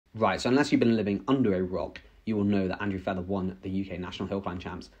Right, so unless you've been living under a rock, you will know that Andrew Feather won the UK National Hill Climb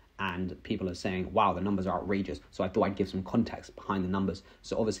Champs, and people are saying, wow, the numbers are outrageous. So I thought I'd give some context behind the numbers.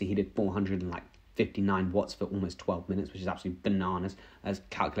 So obviously he did 459 watts for almost 12 minutes, which is absolutely bananas, as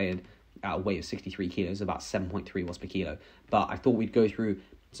calculated at a weight of 63 kilos, about 7.3 watts per kilo. But I thought we'd go through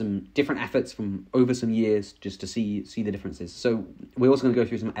some different efforts from over some years just to see the differences. So we're also going to go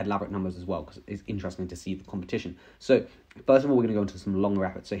through some Ed Laverick numbers as well, because it's interesting to see the competition. So first of all, we're going to go into some longer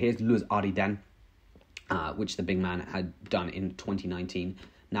efforts. So here's Luz Ardiden, which the big man had done in 2019.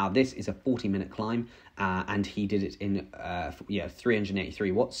 Now this is a 40-minute climb, and he did it in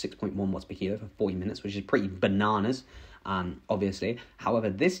 383 watts, 6.1 watts per kilo for 40 minutes, which is pretty bananas. Obviously. However,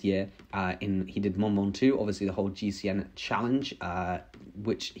 this year, he did Mont Ventoux, obviously the whole GCN challenge,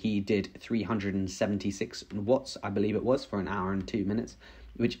 which he did 376 watts, I believe it was, for an hour and 2 minutes,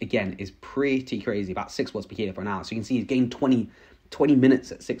 which again is pretty crazy, about 6 watts per kilo for an hour. So you can see he's gained 20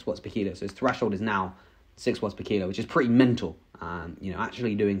 minutes at 6 watts per kilo. So his threshold is now 6 watts per kilo, which is pretty mental.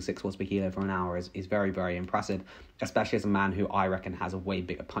 Actually doing 6 watts per kilo for an hour is very, very impressive, especially as a man who I reckon has a way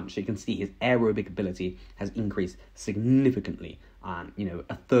bigger punch. So you can see his aerobic ability has increased significantly,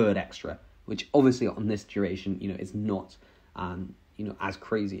 a third extra, which obviously on this duration, is not, as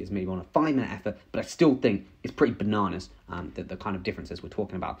crazy as maybe on a 5-minute effort, but I still think it's pretty bananas, the kind of differences we're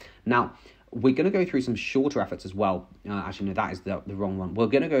talking about. Now, we're going to go through some shorter efforts as well. Actually, no, that is the wrong one. We're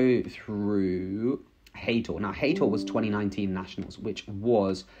going to go through Haytor. Now, Haytor was 2019 Nationals, which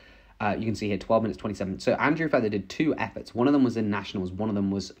was, you can see here, 12 minutes 27. So Andrew Feather did 2 efforts. One of them was in Nationals. One of them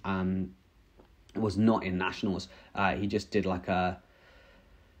was not in Nationals. He just did like a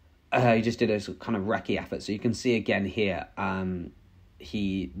kind of recce effort. So you can see again here,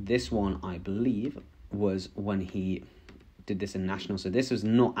 this one, I believe, was when he did this in Nationals. So this was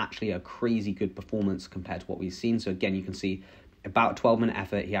not actually a crazy good performance compared to what we've seen. So again, you can see about a 12-minute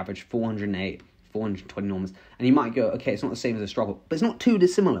effort, he averaged 408, 420 normals, and you might go, okay, it's not the same as a struggle, but it's not too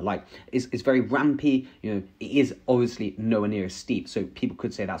dissimilar. Like, it's very rampy, it is obviously nowhere near as steep, so people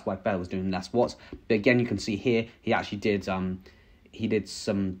could say that's why Feather was doing less watts. But again, you can see here, he actually did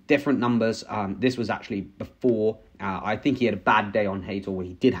some different numbers. This was actually before, I think he had a bad day on Haytor, where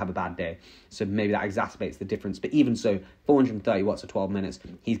he did have a bad day, so maybe that exacerbates the difference. But even so, 430 watts for 12 minutes,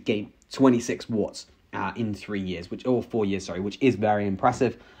 he's gained 26 watts in 4 years, which is very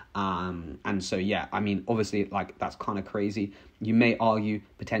impressive. And so, yeah, I mean, obviously, like, that's kind of crazy. You may argue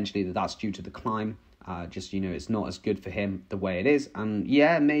potentially that that's due to the climb. It's not as good for him the way it is. And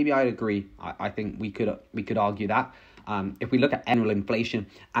yeah, maybe I'd agree. I think we could argue that. If we look at annual inflation,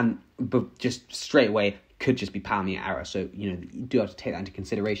 but just straight away, could just be power meter error. So, you do have to take that into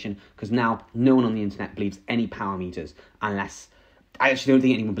consideration, because now no one on the internet believes any power meters, unless, I actually don't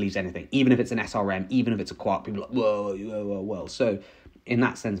think anyone believes anything, even if it's an SRM, even if it's a quark. People are like, whoa. So in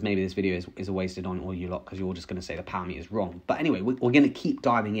that sense, maybe this video is wasted on all you lot, because you're all just going to say the power meter is wrong. But anyway, we're going to keep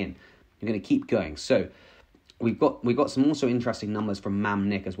diving in. We're going to keep going. So we've got some also interesting numbers from Mam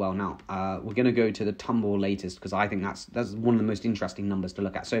Nick as well. Now, we're going to go to the tumble latest, because I think that's one of the most interesting numbers to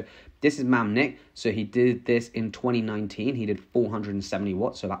look at. So this is Mam Nick. So he did this in 2019. He did 470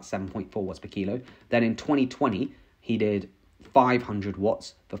 watts, so that's 7.4 watts per kilo. Then in 2020, he did 500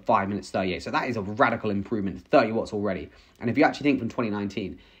 watts for 5 minutes 38. So that is a radical improvement, 30 watts already. And if you actually think from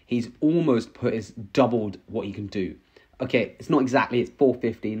 2019, he's almost doubled what he can do. Okay, it's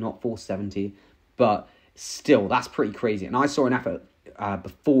 450, not 470, but still, that's pretty crazy. And I saw an effort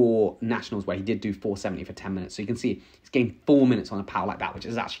before Nationals where he did do 470 for 10 minutes. So you can see he's gained 4 minutes on a power like that, which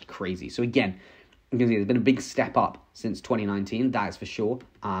is actually crazy. So again, you can see there's been a big step up since 2019, that is for sure.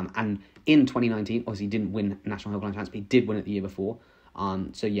 And in 2019, obviously he didn't win National Hill Climb Champs, but he did win it the year before.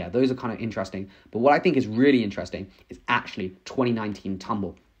 So yeah, those are kind of interesting. But what I think is really interesting is actually 2019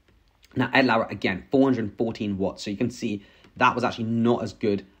 tumble. Now, Ed Lauer, again, 414 watts. So you can see that was actually not as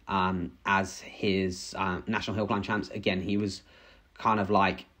good as his National Hill Climb Champs. Again, he was kind of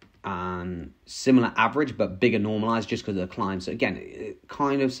like similar average, but bigger normalized just because of the climb. So again,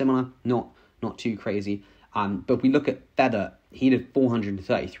 kind of similar, not too crazy. But if we look at Feather, he did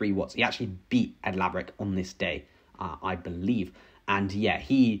 433 watts. He actually beat Ed Laverick on this day, I believe. And yeah,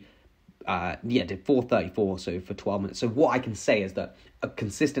 he did 434, so for 12 minutes. So what I can say is that a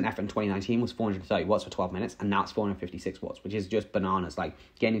consistent effort in 2019 was 430 watts for 12 minutes, and now it's 456 watts, which is just bananas. Like,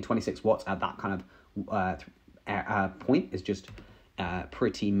 gaining 26 watts at that kind of point is just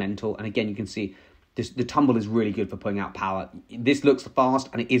pretty mental. And again, you can see the tumble is really good for putting out power. This looks fast,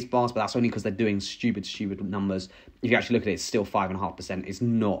 and it is fast, but that's only because they're doing stupid numbers. If you actually look at it, it's still 5.5%. It's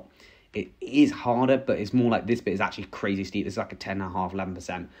not. It is harder, but it's more like this bit is actually crazy steep. This is like a 10.5%,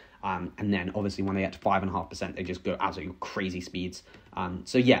 11%. And then obviously when they get to 5.5%, they just go absolutely crazy speeds.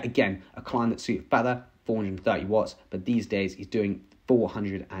 So yeah, again, a climb that suited Feather, 430 watts, but these days he's doing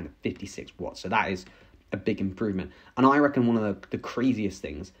 456 watts. So that is a big improvement. And I reckon one of the craziest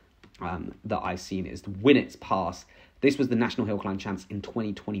things that I've seen is the Winnett's Pass. This was the National Hill Climb Champs in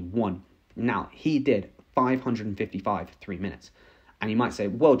 2021. Now, he did 555 3 minutes. And you might say,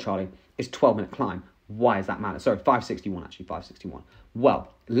 well, Charlie, it's a 12-minute climb. Why does that matter? Sorry, 561 actually, 561.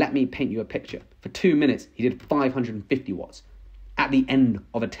 Well, let me paint you a picture. For 2 minutes, he did 550 watts at the end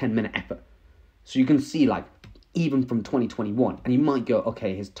of a 10-minute effort. So you can see, like, even from 2021, and you might go,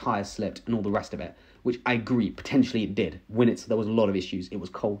 okay, his tyres slipped and all the rest of it, which I agree, potentially it did. Winnett's, there was a lot of issues. It was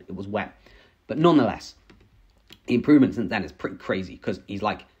cold, it was wet. But nonetheless, the improvement since then is pretty crazy because he's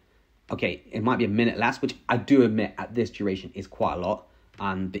like, okay, it might be a minute less, which I do admit at this duration is quite a lot.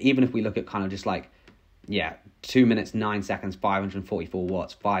 But even if we look at kind of just like, 2 minutes, 9 seconds, 544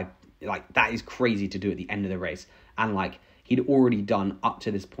 watts, that is crazy to do at the end of the race. And like, he'd already done up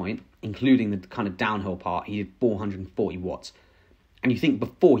to this point, including the kind of downhill part, he did 440 watts. And you think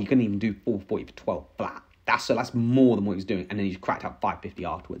before he couldn't even do 440 for 12 flat. That's more than what he was doing. And then he's cracked out 550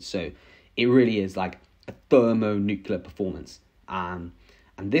 afterwards. So it really is like a thermonuclear performance. And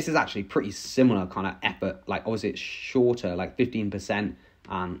this is actually pretty similar kind of effort. Like obviously it's shorter, like 15%.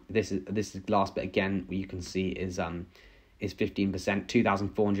 This is last bit again. What you can see is 15%,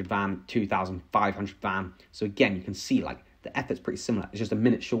 2,400 VAM, 2,500 VAM. So again, you can see like the effort's pretty similar. It's just a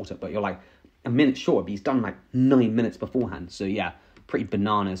minute shorter, but you're like a minute short, but he's done like 9 minutes beforehand. So yeah, pretty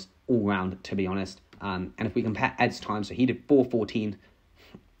bananas all round, to be honest. And if we compare Ed's time, so he did 4:14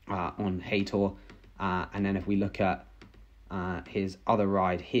 on Haytor, and then if we look at his other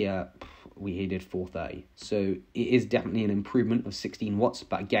ride here, he did 4:30. So it is definitely an improvement of 16 watts,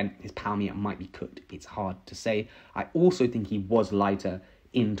 but again, his power meter might be cooked. It's hard to say. I also think he was lighter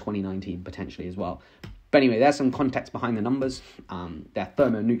in 2019 potentially as well. But anyway, there's some context behind the numbers. They're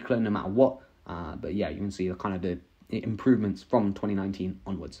thermonuclear no matter what. But yeah, you can see the kind of the improvements from 2019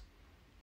 onwards.